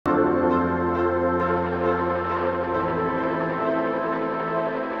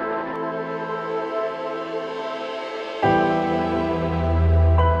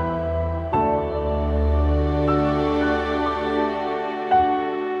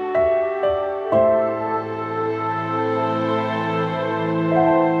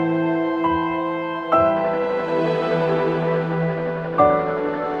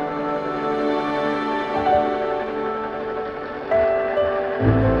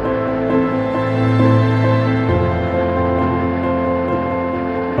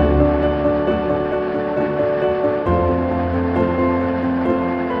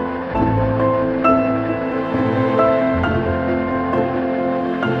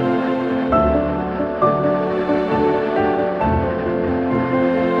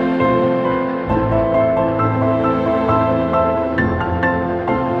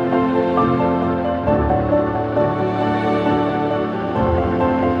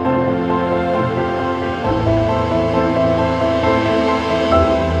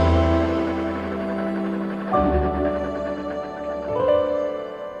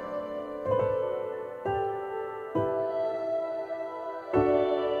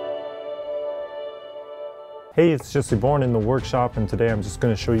Hey, it's Jesse Bourne in the workshop, and today I'm just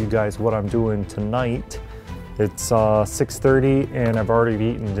going to show you guys what I'm doing tonight. It's 6:30 and I've already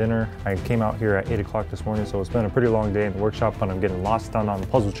eaten dinner. I came out here at 8 o'clock this morning, so it's been a pretty long day in the workshop, but I'm getting lots done on the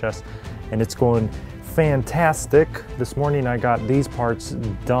puzzle chest and it's going fantastic. This morning I got these parts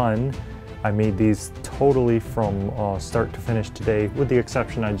done. I made these totally from start to finish today, with the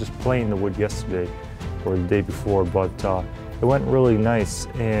exception I just planed the wood yesterday or the day before, but it went really nice,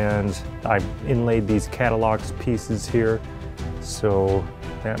 and I inlaid these catalogs pieces here, so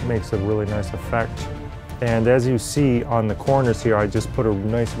that makes a really nice effect. And as you see on the corners here, I just put a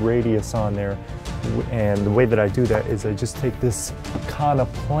nice radius on there, and the way that I do that is I just take this Kanna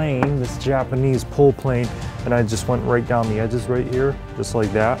plane, this Japanese pull plane, and I just went right down the edges right here, just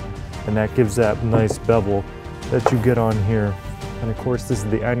like that, and that gives that nice bevel that you get on here. And of course this is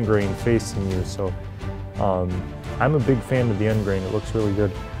the end grain facing you, so I'm a big fan of the end grain. It looks really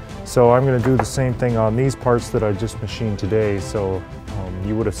good. So I'm going to do the same thing on these parts that I just machined today. So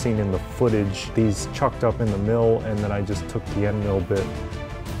you would have seen in the footage these chucked up in the mill, and then I just took the end mill bit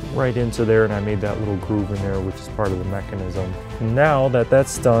right into there and I made that little groove in there, which is part of the mechanism. Now that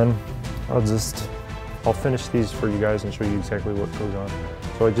that's done, I'll finish these for you guys and show you exactly what goes on.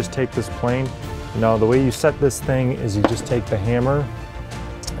 So I just take this plane. Now the way you set this thing is you just take the hammer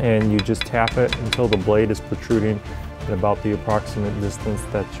and you just tap it until the blade is protruding at about the approximate distance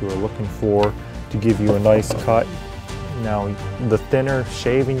that you are looking for to give you a nice cut. Now, the thinner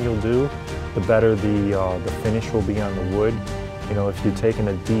shaving you'll do, the better the finish will be on the wood. You know, if you're taking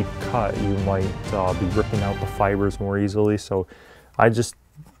a deep cut, you might be ripping out the fibers more easily. So I just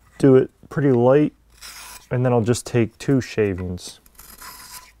do it pretty light, and then I'll just take 2 shavings.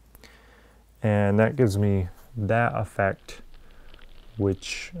 And that gives me that effect,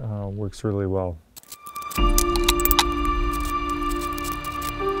 which works really well.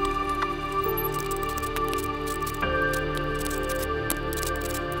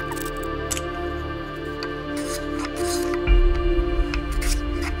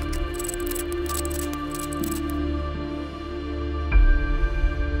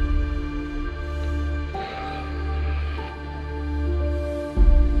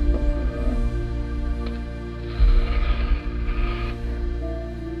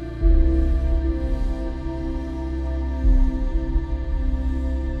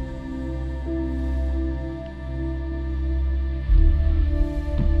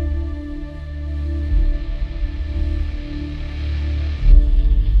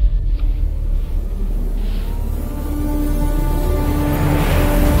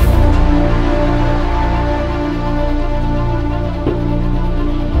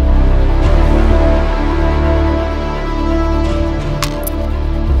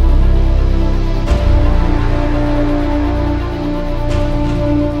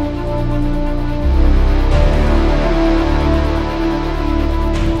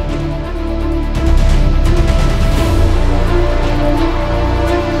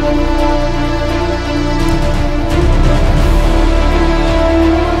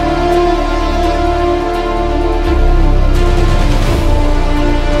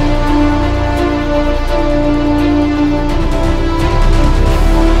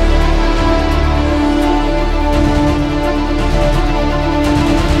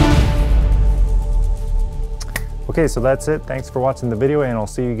 Okay, so that's it. Thanks for watching the video, and I'll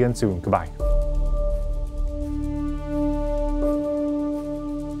see you again soon. Goodbye.